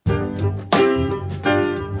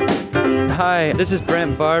Hi, this is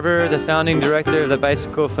Brent Barber, the founding director of the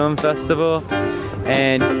Bicycle Film Festival,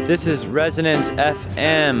 and this is Resonance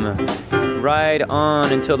FM. Ride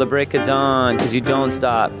on until the break of dawn, because you don't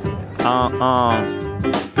stop.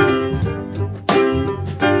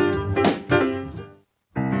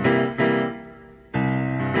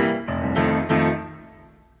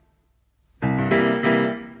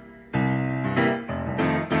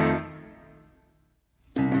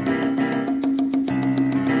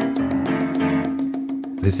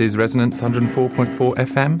 This is Resonance 104.4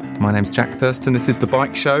 FM. My name's Jack Thurston. This is The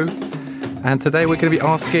Bike Show. And today we're going to be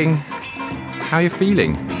asking how you're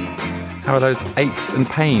feeling. How are those aches and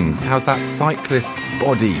pains? How's that cyclist's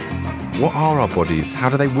body? What are our bodies? How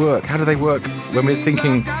do they work? How do they work when we're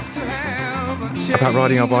thinking about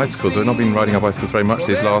riding our bicycles? We've not been riding our bicycles very much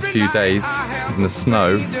these last few days in the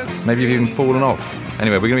snow. Maybe you've even fallen off.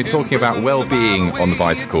 Anyway, we're going to be talking about well-being on the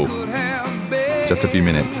bicycle. Just a few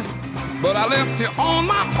minutes. But I left you on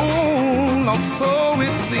my own, or so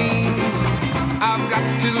it seems. I've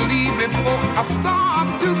got to leave before I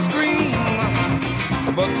start to scream.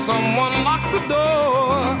 But someone locked the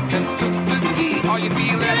door and took the key. Are you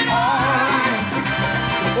feeling alright?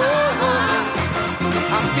 Oh,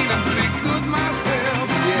 I'm feeling pretty good myself.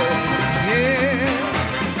 Yeah, yeah.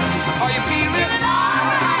 Are you feeling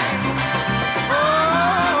alright?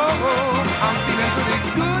 Oh, I'm feeling pretty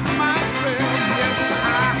good myself. Yes,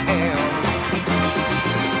 I am.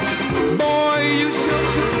 Boy, you sure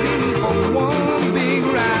took me for one big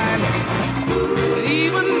ride.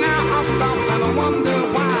 Even now I stop and I wonder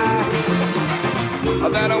why.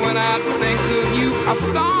 That when I think of you I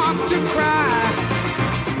start to cry.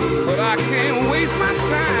 But I can't waste my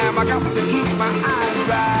time, I got to keep my eyes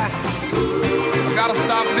dry. I gotta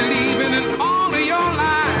stop believing in all of your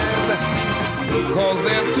lies, cause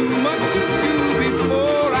there's too much to do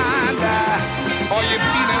before I die. Are you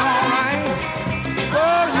feeling alright?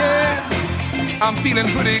 Oh yeah, I'm feeling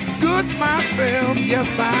pretty good myself,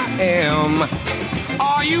 yes I am.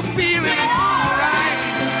 Are you feeling alright?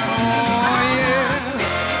 Oh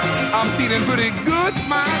yeah, I'm feeling pretty good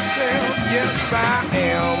myself, yes I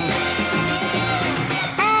am.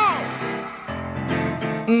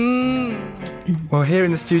 Well, here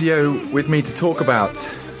in the studio with me to talk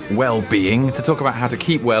about well-being, to talk about how to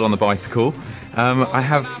keep well on the bicycle, I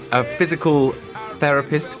have a physical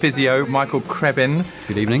therapist, physio, Michael Krebin.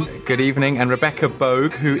 Good evening. Good evening. And Rebecca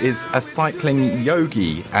Bogue, who is a cycling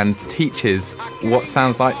yogi and teaches what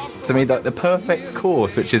sounds like, to me, the perfect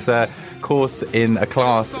course, which is a course in a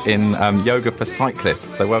class in yoga for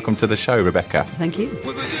cyclists. So welcome to the show, Rebecca. Thank you.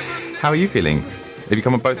 How are you feeling? Have you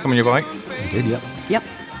both come on your bikes? I did, yep. Yep.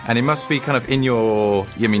 And it must be kind of in your...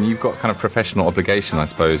 I mean, you've got kind of professional obligation, I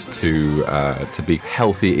suppose, to be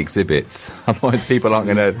healthy exhibits. Otherwise, people aren't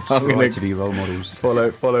going to be role models.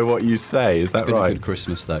 Follow what you say. Is that right? It's been a good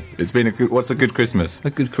Christmas, though. It's been a good... What's a good Christmas? A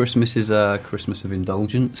good Christmas is a Christmas of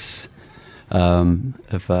indulgence, having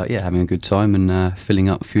a good time and fueling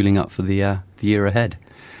up for the year ahead.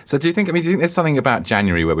 So, do you think there's something about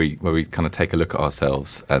January where we kind of take a look at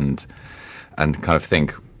ourselves and kind of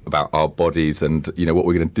think about our bodies and what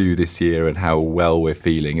we're going to do this year and how well we're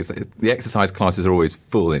feeling? Is the exercise classes are always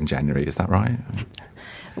full in January? Is that right?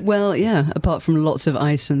 Well, yeah. Apart from lots of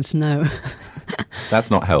ice and snow. That's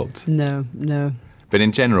not helped. No. But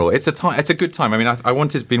in general, it's a good time. I mean,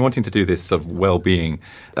 been wanting to do this sort of well-being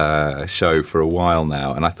show for a while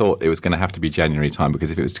now, and I thought it was going to have to be January time, because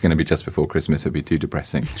if it was going to be just before Christmas, it would be too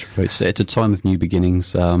depressing. It's a time of new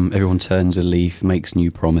beginnings. Everyone turns a leaf, makes new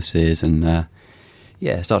promises, and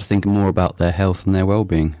start thinking more about their health and their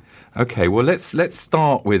well-being. Okay, well, let's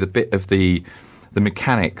start with a bit of the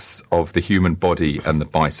mechanics of the human body and the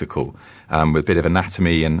bicycle, with a bit of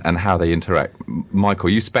anatomy and how they interact. Michael,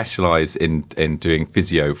 you specialise in doing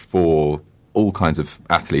physio for all kinds of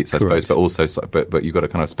athletes, I suppose, but also but you've got a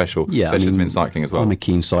kind of specialism in cycling as well. I'm a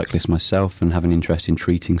keen cyclist myself and have an interest in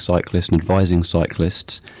treating cyclists and advising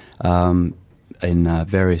cyclists in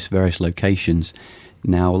various locations.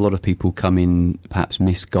 Now, a lot of people come in perhaps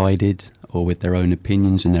misguided or with their own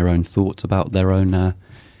opinions and their own thoughts about their own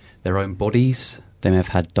bodies. They may have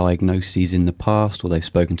had diagnoses in the past, or they've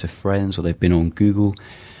spoken to friends, or they've been on Google.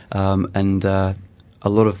 And a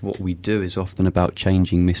lot of what we do is often about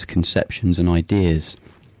changing misconceptions and ideas.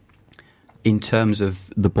 In terms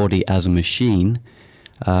of the body as a machine,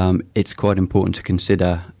 it's quite important to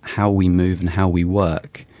consider how we move and how we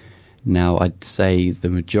work. Now, I'd say the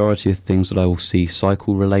majority of things that I will see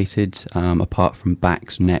cycle-related, apart from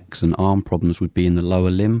backs, necks and arm problems, would be in the lower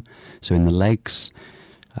limb, so in the legs.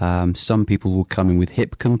 Some people will come in with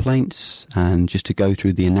hip complaints, and just to go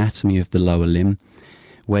through the anatomy of the lower limb,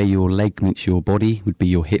 where your leg meets your body would be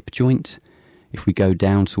your hip joint, If we go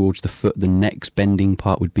down towards the foot, the next bending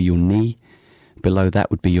part would be your knee. Below that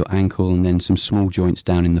would be your ankle, and then some small joints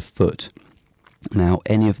down in the foot. Now,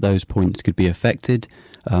 any of those points could be affected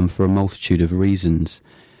for a multitude of reasons.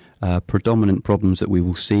 Predominant problems that we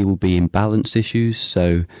will see will be imbalance issues,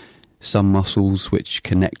 so some muscles which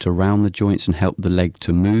connect around the joints and help the leg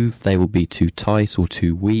to move, they will be too tight or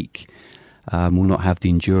too weak, will not have the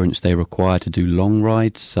endurance they require to do long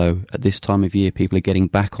rides. So at this time of year, people are getting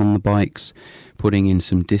back on the bikes, putting in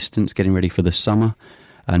some distance, getting ready for the summer,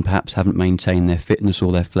 and perhaps haven't maintained their fitness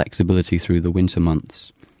or their flexibility through the winter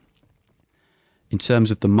months. In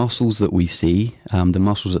terms of the muscles that we see, the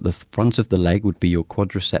muscles at the front of the leg would be your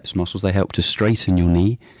quadriceps muscles. They help to straighten your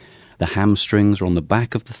knee. The hamstrings are on the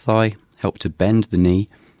back of the thigh, help to bend the knee.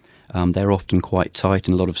 They're often quite tight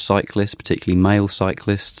in a lot of cyclists, particularly male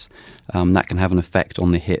cyclists. That can have an effect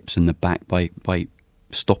on the hips and the back by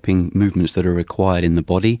stopping movements that are required in the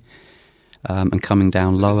body and coming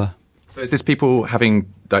down lower. So is this people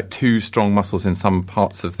having like too strong muscles in some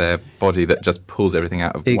parts of their body that just pulls everything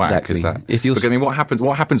out of whack? Is that? Because, I mean, what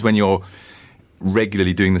happens when you're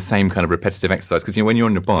regularly doing the same kind of repetitive exercise? Because when you're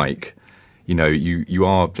on a bike,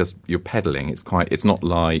 you're pedaling. It's not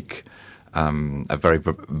like a very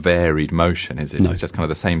varied motion, is it? No. It's just kind of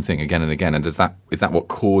the same thing again and again. And is that what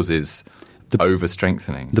causes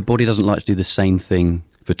overstrengthening? The body doesn't like to do the same thing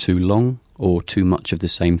for too long or too much of the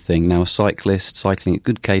same thing. Now, a cyclist cycling at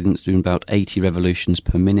good cadence doing about 80 revolutions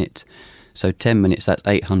per minute. So 10 minutes, that's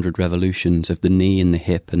 800 revolutions of the knee and the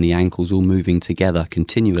hip and the ankles all moving together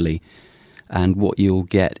continually. And what you'll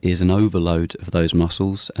get is an overload of those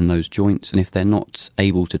muscles and those joints. And if they're not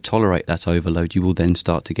able to tolerate that overload, you will then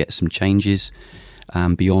start to get some changes.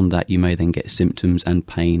 Beyond that, you may then get symptoms and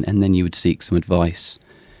pain, and then you would seek some advice.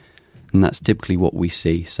 And that's typically what we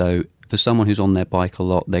see. So for someone who's on their bike a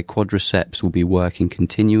lot, their quadriceps will be working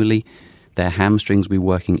continually. Their hamstrings will be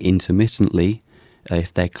working intermittently.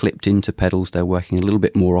 If they're clipped into pedals, they're working a little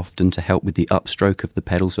bit more often to help with the upstroke of the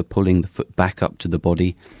pedals, so pulling the foot back up to the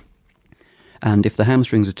body. And if the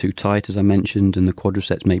hamstrings are too tight, as I mentioned, and the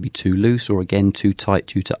quadriceps may be too loose or again too tight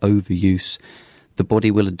due to overuse, the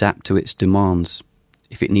body will adapt to its demands.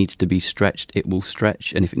 If it needs to be stretched, it will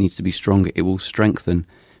stretch, and if it needs to be stronger, it will strengthen.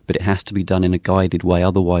 But it has to be done in a guided way,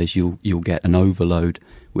 otherwise you'll get an overload,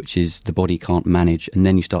 which is the body can't manage, and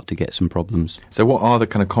then you start to get some problems. So what are the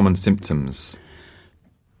kind of common symptoms?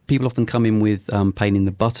 People often come in with pain in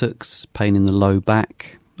the buttocks, pain in the low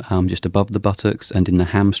back, just above the buttocks, and in the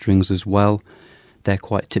hamstrings as well. They're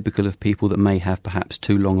quite typical of people that may have perhaps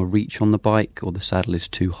too long a reach on the bike, or the saddle is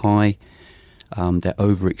too high. They're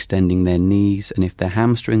overextending their knees, and if their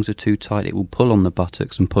hamstrings are too tight, it will pull on the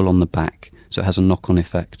buttocks and pull on the back. So it has a knock-on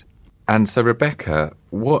effect. And so, Rebecca,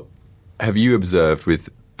 what have you observed with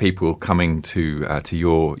people coming to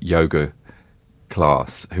your yoga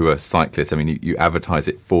class who are cyclists? I mean, you advertise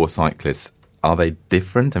it for cyclists. Are they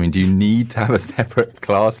different? I mean, do you need to have a separate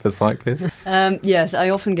class for cyclists? Yes, I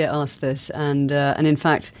often get asked this, and in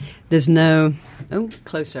fact, there's no. Oh,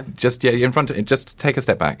 closer. Just in front. Just take a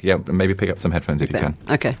step back. Yeah, maybe pick up some headphones if you can.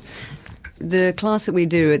 Okay. The class that we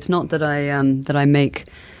do, it's not that I make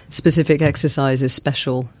specific exercises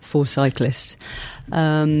special for cyclists.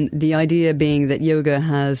 The idea being that yoga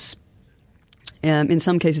has, in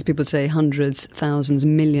some cases, people say hundreds, thousands,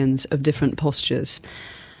 millions of different postures.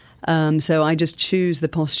 So I just choose the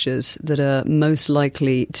postures that are most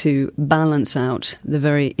likely to balance out the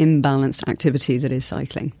very imbalanced activity that is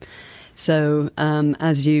cycling. So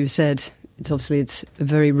as you said, it's a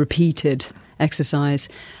very repeated exercise.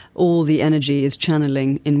 All the energy is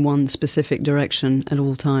channeling in one specific direction at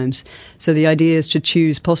all times. So the idea is to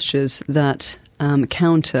choose postures that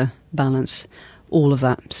counterbalance all of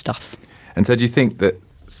that stuff. And so do you think that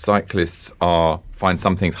cyclists find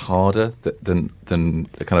some things harder than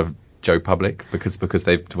the kind of Joe Public because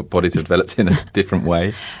their bodies have developed in a different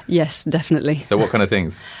way? Yes, definitely. So what kind of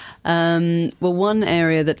things? Well, one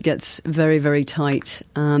area that gets very, very tight,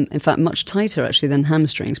 in fact, much tighter actually than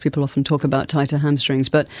hamstrings. People often talk about tighter hamstrings,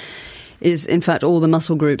 but is in fact all the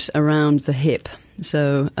muscle groups around the hip,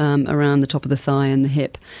 so around the top of the thigh and the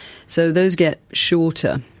hip. So those get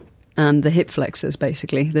shorter. The hip flexors,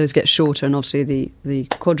 basically, those get shorter, and obviously the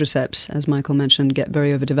quadriceps, as Michael mentioned, get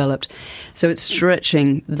very overdeveloped. So it's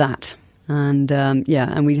stretching that. And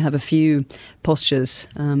and we have a few postures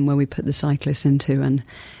where we put the cyclists into, and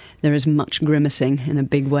there is much grimacing in a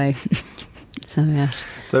big way. So, yes.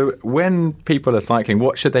 So when people are cycling,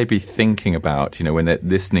 what should they be thinking about, when they're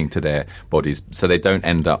listening to their bodies, so they don't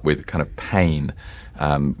end up with kind of pain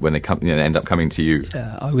when they end up coming to you?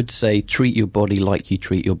 I would say treat your body like you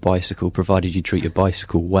treat your bicycle, provided you treat your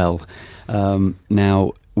bicycle well.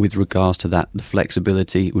 Now, with regards to that, the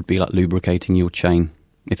flexibility would be like lubricating your chain.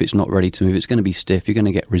 If it's not ready to move, it's going to be stiff, you're going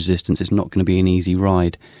to get resistance, it's not going to be an easy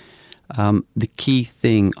ride. The key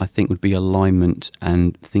thing, I think, would be alignment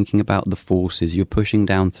and thinking about the forces. You're pushing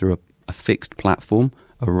down through a fixed platform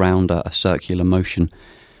around a circular motion.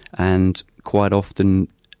 And quite often,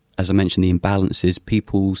 as I mentioned, the imbalances,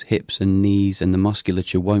 people's hips and knees and the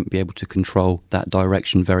musculature won't be able to control that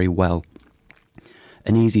direction very well.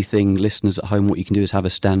 An easy thing, listeners at home, what you can do is have a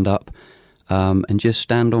stand up and just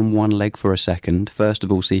stand on one leg for a second. First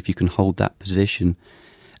of all, see if you can hold that position.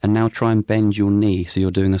 And now try and bend your knee, so you're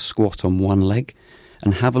doing a squat on one leg,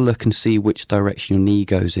 and have a look and see which direction your knee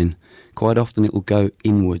goes in. Quite often it will go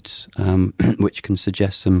inwards, which can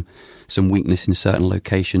suggest some weakness in certain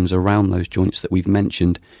locations around those joints that we've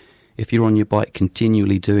mentioned. If you're on your bike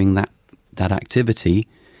continually doing that activity,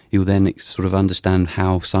 you'll then sort of understand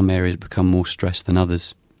how some areas become more stressed than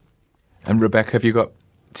others. And Rebecca, have you got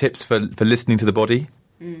tips for listening to the body?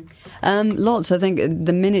 Lots. I think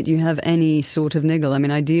the minute you have any sort of niggle, I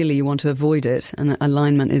mean, ideally you want to avoid it, and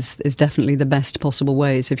alignment is definitely the best possible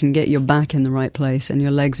way. So if you can get your back in the right place and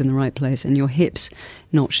your legs in the right place and your hips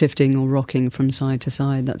not shifting or rocking from side to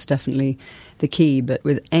side, that's definitely the key. But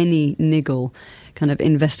with any niggle, kind of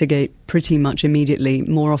investigate pretty much immediately.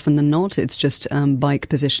 More often than not, it's just bike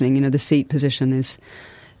positioning. You know, the seat position is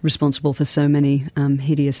responsible for so many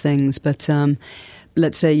hideous things. But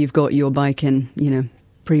let's say you've got your bike in,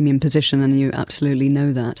 premium position and you absolutely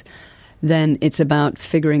know that, then it's about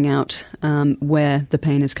figuring out where the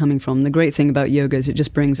pain is coming from. The great thing about yoga is it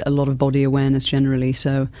just brings a lot of body awareness generally,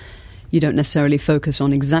 so you don't necessarily focus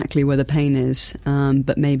on exactly where the pain is,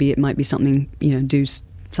 but maybe it might be something,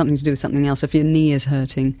 something to do with something else. If your knee is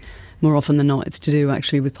hurting, more often than not, it's to do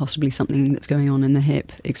actually with possibly something that's going on in the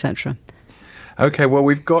hip, etc. Okay, well,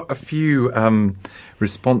 we've got a few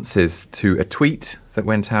responses to a tweet that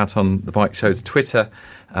went out on the Bike Show's Twitter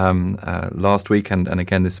last week and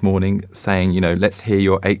again this morning, saying, let's hear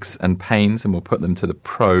your aches and pains, and we'll put them to the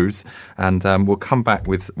pros. And we'll come back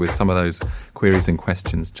with some of those queries and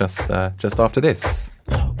questions just after this.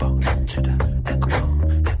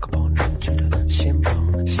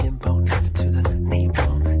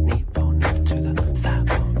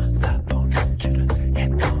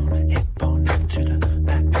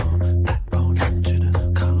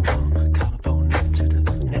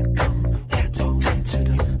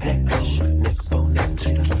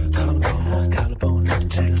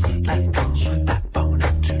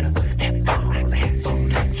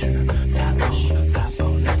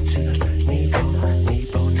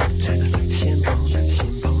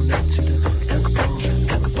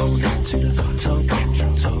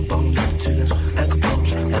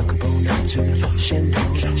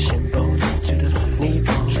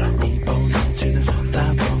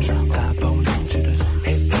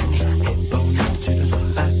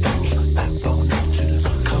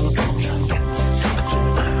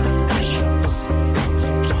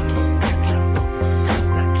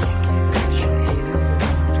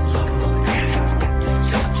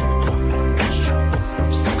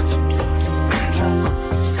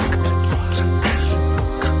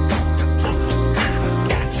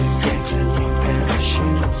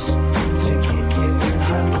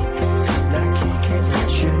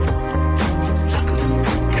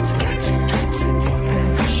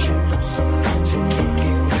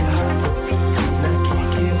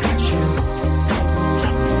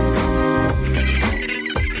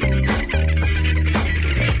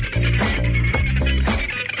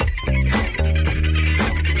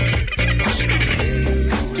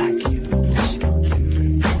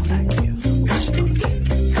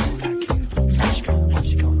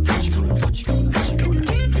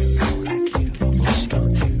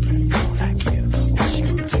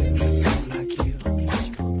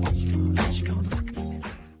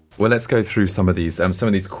 Well, let's go through some of these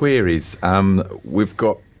queries. We've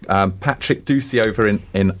got Patrick Ducey over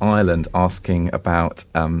in Ireland asking about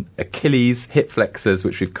Achilles, hip flexors,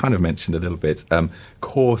 which we've kind of mentioned a little bit,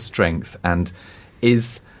 core strength, and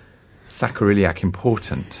is sacroiliac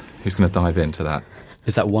important? Who's going to dive into that?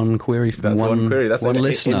 Is that one query from That's one query. That's one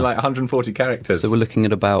listener? In like 140 characters. So we're looking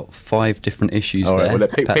at about 5 different issues All right, there,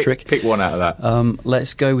 well, Patrick. Pick one out of that.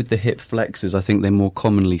 Let's go with the hip flexors. I think they're more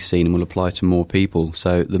commonly seen and will apply to more people.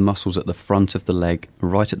 So the muscles at the front of the leg,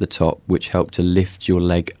 right at the top, which help to lift your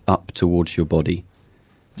leg up towards your body.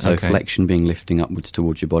 So Okay. flexion being lifting upwards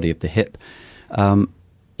towards your body of the hip.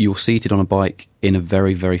 You're seated on a bike in a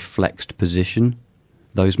very, very flexed position.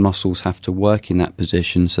 Those muscles have to work in that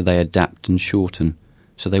position so they adapt and shorten.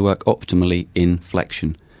 So they work optimally in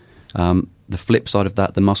flexion. The flip side of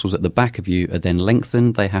that, the muscles at the back of you are then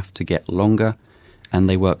lengthened. They have to get longer and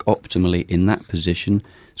they work optimally in that position.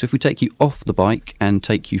 So if we take you off the bike and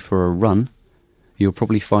take you for a run, you'll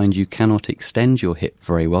probably find you cannot extend your hip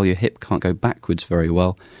very well, your hip can't go backwards very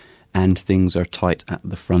well, and things are tight at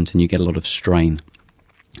the front and you get a lot of strain.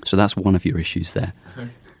 So that's one of your issues there.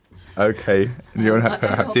 Okay, you want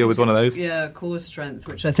to deal with one of those? Yeah, core strength,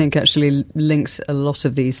 which I think actually links a lot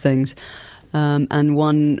of these things. And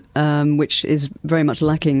one which is very much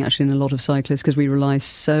lacking actually in a lot of cyclists, because we rely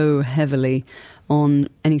so heavily on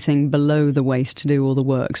anything below the waist to do all the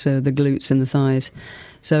work, so the glutes and the thighs.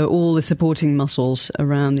 So all the supporting muscles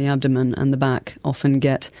around the abdomen and the back often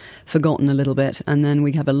get forgotten a little bit, and then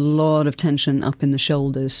we have a lot of tension up in the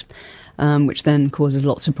shoulders, which then causes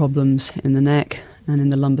lots of problems in the neck and in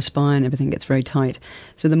the lumbar spine. Everything gets very tight.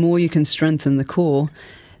 So the more you can strengthen the core,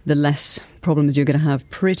 the less problems you're going to have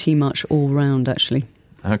pretty much all round, actually.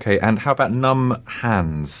 Okay, and how about numb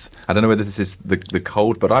hands? I don't know whether this is the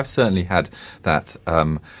cold, but I've certainly had that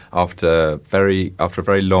after a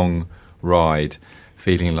very long ride,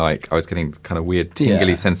 feeling like I was getting kind of weird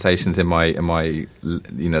tingly sensations in my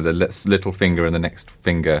the little finger and the next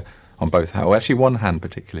finger on both hands. Well, actually one hand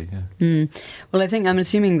particularly, yeah. Well, I think I'm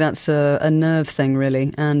assuming that's a nerve thing,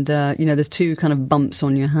 really. And, there's two kind of bumps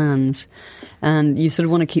on your hands. And you sort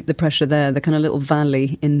of want to keep the pressure there, the kind of little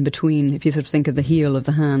valley in between. If you sort of think of the heel of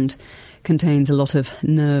the hand, contains a lot of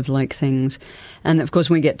nerve-like things. And, of course,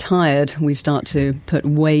 when we get tired, we start to put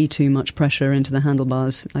way too much pressure into the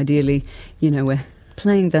handlebars. Ideally, we're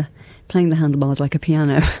playing the handlebars like a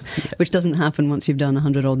piano, which doesn't happen once you've done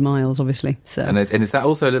 100-odd miles, obviously. So. And is that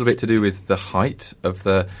also a little bit to do with the height of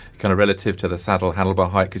the kind of relative to the saddle handlebar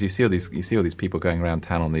height? Because you see all these people going around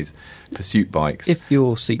town on these pursuit bikes. If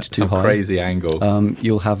your seat's too high, crazy angle,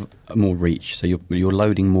 you'll have more reach. So you're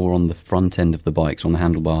loading more on the front end of the bikes on the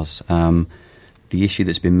handlebars. The issue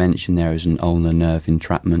that's been mentioned there is an ulnar nerve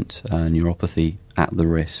entrapment, neuropathy at the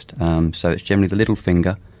wrist. So it's generally the little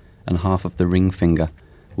finger and half of the ring finger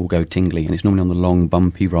will go tingly, and it's normally on the long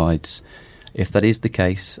bumpy rides. If that is the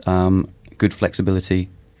case, good flexibility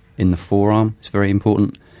in the forearm is very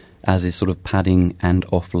important, as is sort of padding and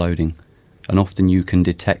offloading. And often you can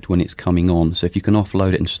detect when it's coming on, so if you can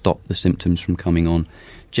offload it and stop the symptoms from coming on,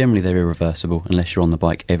 generally they're irreversible unless you're on the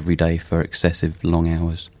bike every day for excessive long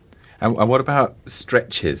hours. And what about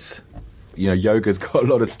stretches? Yoga's got a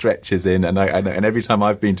lot of stretches in, and every time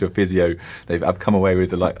I've been to a physio, I've come away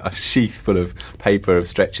with a sheath full of paper of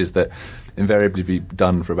stretches that invariably be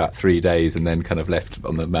done for about 3 days and then kind of left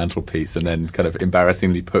on the mantelpiece and then kind of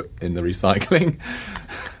embarrassingly put in the recycling.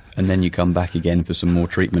 And then you come back again for some more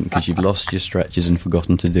treatment because you've lost your stretches and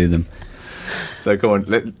forgotten to do them. So go on.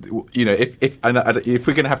 If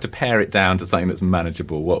we're going to have to pare it down to something that's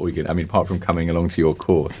manageable, what are we going? I mean, apart from coming along to your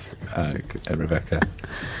course, Rebecca.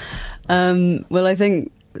 Well, I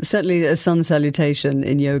think certainly a sun salutation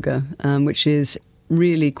in yoga, which is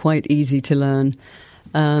really quite easy to learn,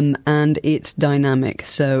 and it's dynamic.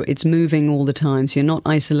 So it's moving all the time. So you're not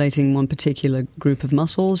isolating one particular group of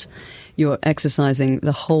muscles. You're exercising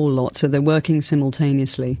the whole lot. So they're working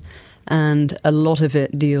simultaneously. And a lot of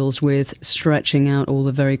it deals with stretching out all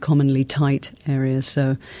the very commonly tight areas,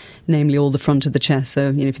 so namely all the front of the chest. So,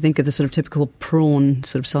 if you think of the sort of typical prawn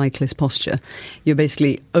sort of cyclist posture, you're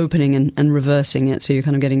basically opening and reversing it, so you're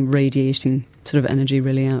kind of getting radiating sort of energy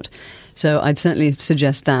really out. So I'd certainly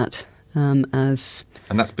suggest that as...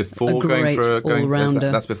 And that's before going for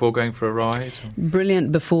that's before going for a ride?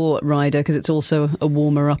 Brilliant before rider, because it's also a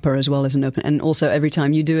warmer-upper as well as an open. And also every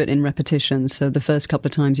time you do it in repetitions. So the first couple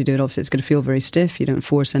of times you do it, obviously it's going to feel very stiff. You don't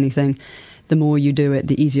force anything. The more you do it,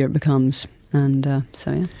 the easier it becomes. And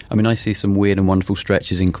yeah. I mean, I see some weird and wonderful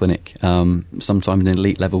stretches in clinic. Sometimes an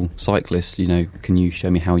elite-level cyclist, can you show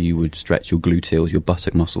me how you would stretch your gluteals, your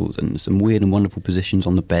buttock muscles, and some weird and wonderful positions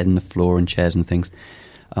on the bed and the floor and chairs and things.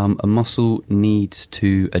 A muscle needs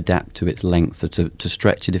to adapt to its length. So to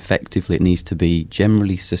stretch it effectively, it needs to be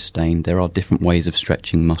generally sustained. There are different ways of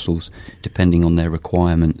stretching muscles depending on their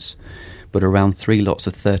requirements. But around 3 lots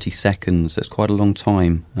of 30 seconds, that's quite a long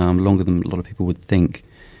time, longer than a lot of people would think,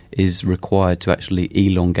 is required to actually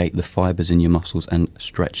elongate the fibres in your muscles and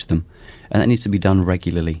stretch them. And that needs to be done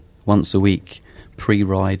regularly. Once a week,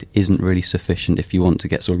 pre-ride isn't really sufficient if you want to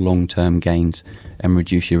get sort of long-term gains and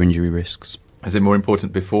reduce your injury risks. Is it more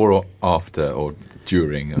important before or after or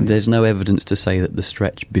during? There's no evidence to say that the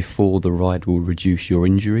stretch before the ride will reduce your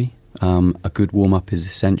injury. A good warm-up is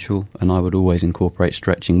essential, and I would always incorporate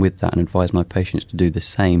stretching with that and advise my patients to do the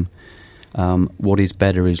same. What is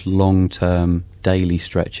better is long-term daily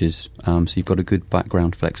stretches, so you've got a good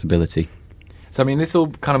background flexibility. So, I mean, this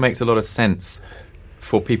all kind of makes a lot of sense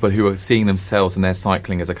for people who are seeing themselves and their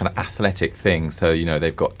cycling as a kind of athletic thing. So,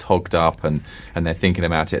 they've got togged up and they're thinking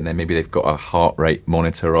about it, and then maybe they've got a heart rate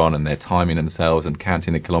monitor on and they're timing themselves and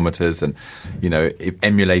counting the kilometres and,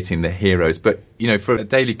 emulating the heroes. But, for a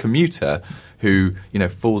daily commuter who,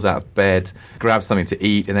 falls out of bed, grabs something to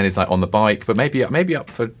eat and then is like on the bike, but maybe up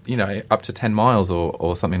for, up to 10 miles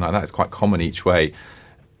or something like that. It's quite common each way.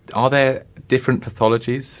 Are there different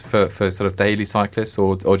pathologies for sort of daily cyclists,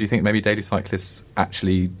 or do you think maybe daily cyclists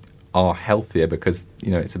actually are healthier because,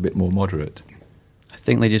 it's a bit more moderate? I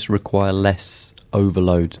think they just require less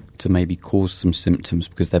overload to maybe cause some symptoms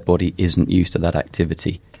because their body isn't used to that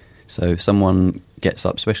activity. So if someone gets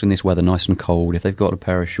up, especially in this weather, nice and cold, if they've got a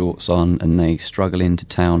pair of shorts on and they struggle into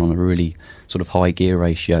town on a really sort of high gear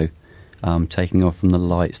ratio, taking off from the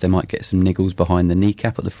lights, they might get some niggles behind the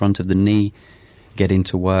kneecap at the front of the knee, get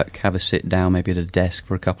into work, have a sit down maybe at a desk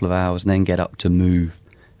for a couple of hours, and then get up to move.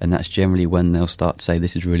 And that's generally when they'll start to say,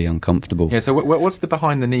 this is really uncomfortable. Yeah, so what's the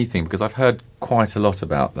behind the knee thing? Because I've heard quite a lot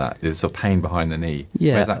about that, the sort of pain behind the knee.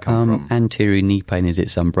 Yeah, where's that come from? Anterior knee pain is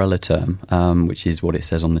its umbrella term, which is what it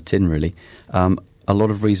says on the tin, really. A lot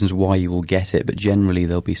of reasons why you will get it, but generally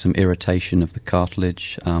there'll be some irritation of the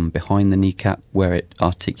cartilage behind the kneecap where it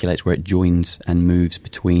articulates, where it joins and moves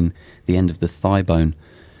between the end of the thigh bone.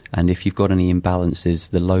 And if you've got any imbalances,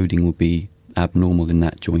 the loading will be abnormal in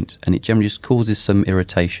that joint. And it generally just causes some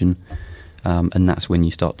irritation, and that's when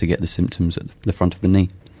you start to get the symptoms at the front of the knee.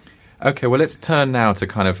 OK, well, let's turn now to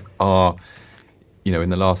kind of our, in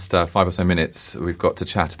the last 5 or so minutes, we've got to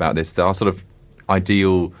chat about this, our sort of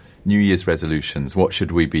ideal New Year's resolutions. What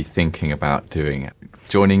should we be thinking about doing?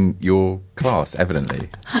 Joining your class, evidently.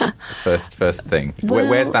 First thing. Well,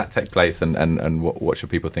 where's that take place, and what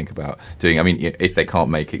should people think about doing? I mean, if they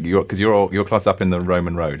can't make it, because your class is up in the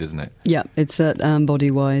Roman Road, isn't it? Yeah, it's at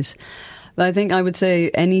Bodywise. But I think I would say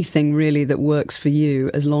anything really that works for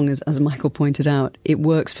you, as long as Michael pointed out, it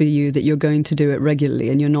works for you, that you're going to do it regularly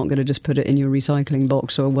and you're not going to just put it in your recycling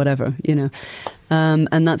box or whatever,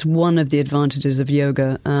 And that's one of the advantages of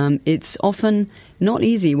yoga. It's often not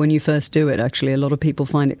easy when you first do it, actually. A lot of people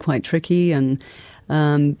find it quite tricky, and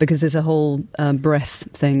because there's a whole breath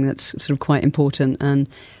thing that's sort of quite important.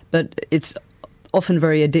 But it's often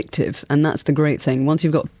very addictive, and that's the great thing. Once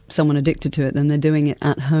you've got someone addicted to it, then they're doing it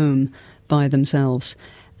at home by themselves,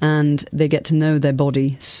 and they get to know their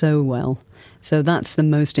body so well. So that's the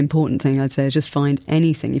most important thing, I'd say, is just find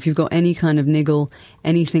anything. If you've got any kind of niggle,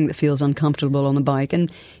 anything that feels uncomfortable on the bike, and,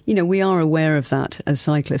 we are aware of that as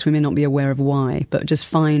cyclists. We may not be aware of why, but just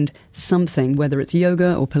find something, whether it's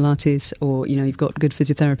yoga or Pilates or, you've got good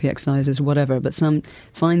physiotherapy exercises, whatever, but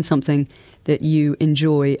find something that you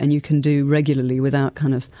enjoy and you can do regularly without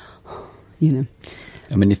kind of,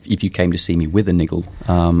 I mean, if you came to see me with a niggle,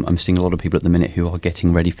 I'm seeing a lot of people at the minute who are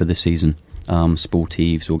getting ready for the season,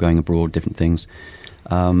 sportives or going abroad, different things,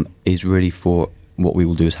 is really for what we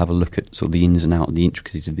will do is have a look at sort of the ins and outs, the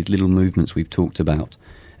intricacies of these little movements we've talked about,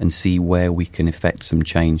 and see where we can effect some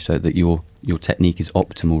change so that your technique is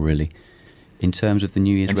optimal, really. In terms of the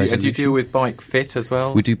New Year's resolution... And do you deal with bike fit as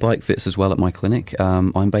well? We do bike fits as well at my clinic.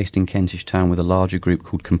 I'm based in Kentish Town with a larger group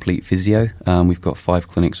called Complete Physio. We've got 5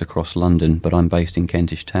 clinics across London, but I'm based in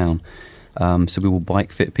Kentish Town. So we will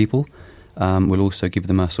bike fit people. We'll also give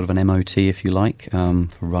them a sort of an MOT, if you like, for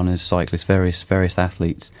runners, cyclists, various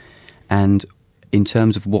athletes. And in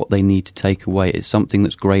terms of what they need to take away, it's something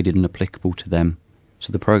that's graded and applicable to them.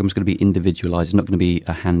 So the program's going to be individualised. It's not going to be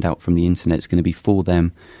a handout from the internet. It's going to be for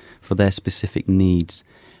them, for their specific needs.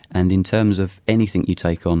 And in terms of anything you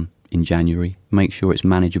take on in January, make sure it's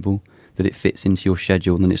manageable, that it fits into your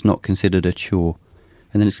schedule, and that it's not considered a chore.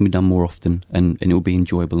 And then it's going to be done more often, and it will be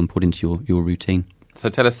enjoyable and put into your routine. So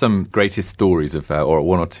tell us some greatest stories of, or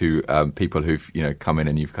one or two people who've come in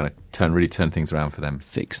and you've kind of really turned things around for them.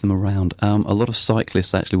 Fix them around. A lot of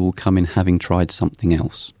cyclists actually will come in having tried something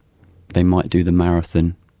else. They might do the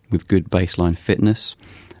marathon with good baseline fitness.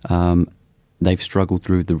 They've struggled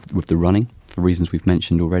with the running for reasons we've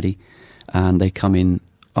mentioned already, and they come in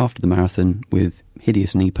after the marathon with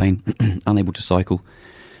hideous knee pain, unable to cycle.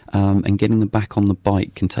 And getting them back on the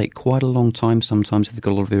bike can take quite a long time sometimes if they've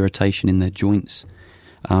got a lot of irritation in their joints.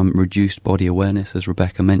 Reduced body awareness, as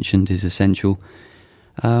Rebecca mentioned, is essential.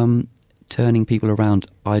 Turning people around,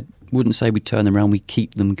 I wouldn't say we turn them around, we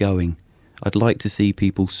keep them going. I'd like to see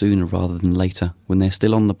people sooner rather than later, when they're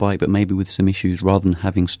still on the bike but maybe with some issues, rather than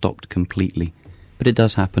having stopped completely. But it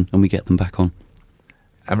does happen, and we get them back on.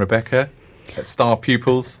 And Rebecca, star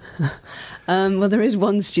pupils? Well, there is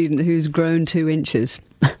one student who's grown 2 inches.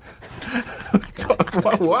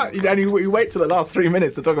 What? You wait till the last 3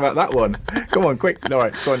 minutes to talk about that one. Come on, quick. All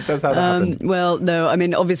right, go on. Tell us how that happened. Well, no, I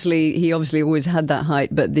mean, he obviously always had that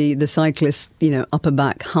height, but the cyclist, upper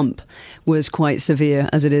back hump was quite severe,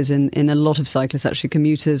 as it is in a lot of cyclists, actually,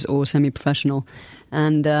 commuters or semi-professional.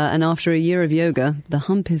 And after a year of yoga, the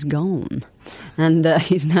hump is gone. And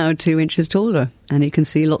he's now 2 inches taller, and he can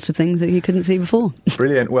see lots of things that he couldn't see before.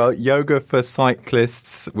 Brilliant. Well, Yoga for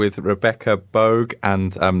Cyclists with Rebecca Bogue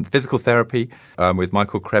and physical therapy with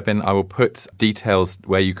Michael Krebin. I will put details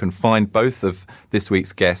where you can find both of this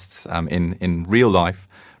week's guests in real life,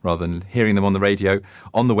 rather than hearing them on the radio,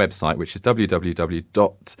 on the website, which is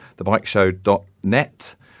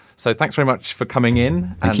www.thebikeshow.net. So thanks very much for coming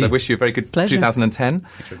in, and I wish you a very good Pleasure. 2010.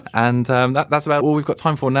 And that's about all we've got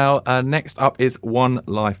time for now. Next up is One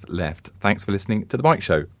Life Left. Thanks for listening to The Bike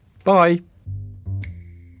Show. Bye.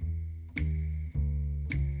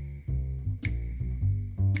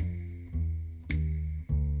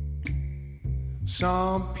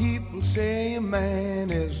 Some people say a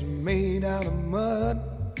man is made out of mud.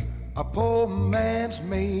 A poor man's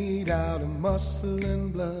made out of muscle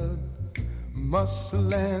and blood.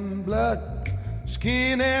 Muscle and blood,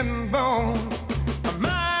 skin and bone. A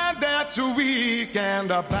mind that's weak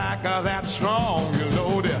and a back that's strong. You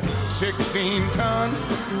load it 16 ton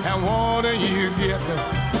and water you get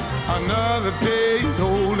another day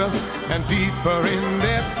older and deeper in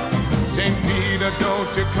debt. St. Peter,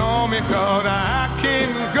 don't you call me, 'cause I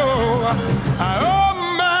can go. I owe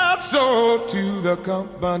my soul to the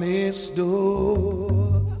company store.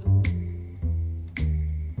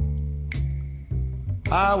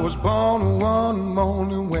 I was born one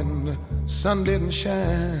morning when the sun didn't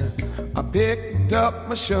shine. I picked up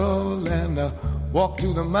my shovel and I walked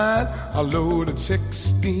to the mine. I loaded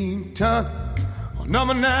 16 ton on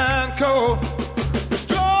number 9 coal. The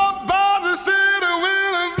straw bars said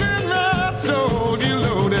when I did my soul. You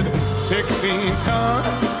loaded 16 ton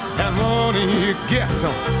and what do you get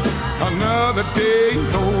on another day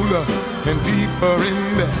older and deeper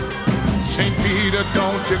in there. St. Peter,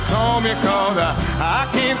 don't you call me, 'cause I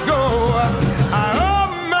can't go. I owe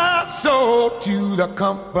my soul to the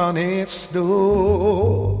company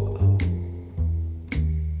store.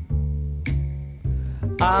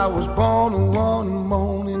 I was born one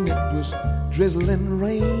morning, it was drizzling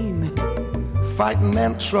rain, fighting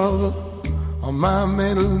and trouble on my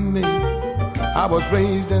middle name. I was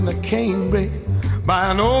raised in a canebrake by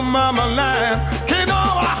an old mama lion. Can't no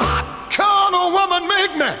hot corner woman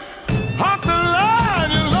make me hot the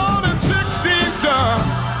line. You loaded 16 ton,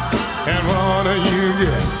 and what do you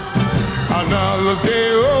get? Another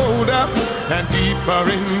day older and deeper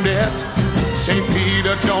in debt. St.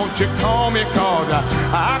 Peter, don't you call me, 'cause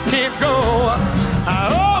I can't go. I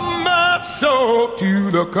owe my soul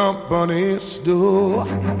to the company store.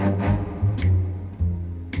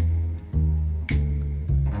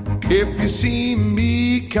 If you see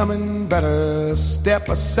me coming, better step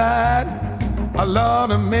aside. A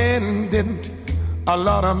lot of men didn't, a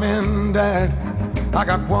lot of men died. I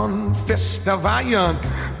got one fist of iron,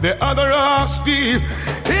 the other of steel.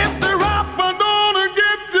 If the rapper don't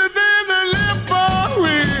get you, then the lift on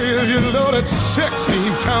wheel. You loaded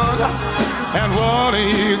 16 ton, and what do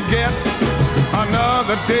you get?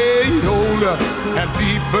 Another day older and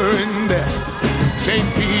deeper in debt. St.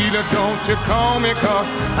 Peter, don't you call me, 'cause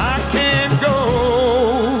I can't go.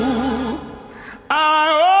 I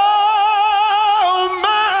owe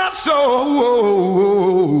my soul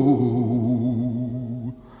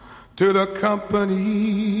to the company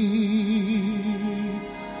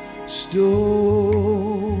store.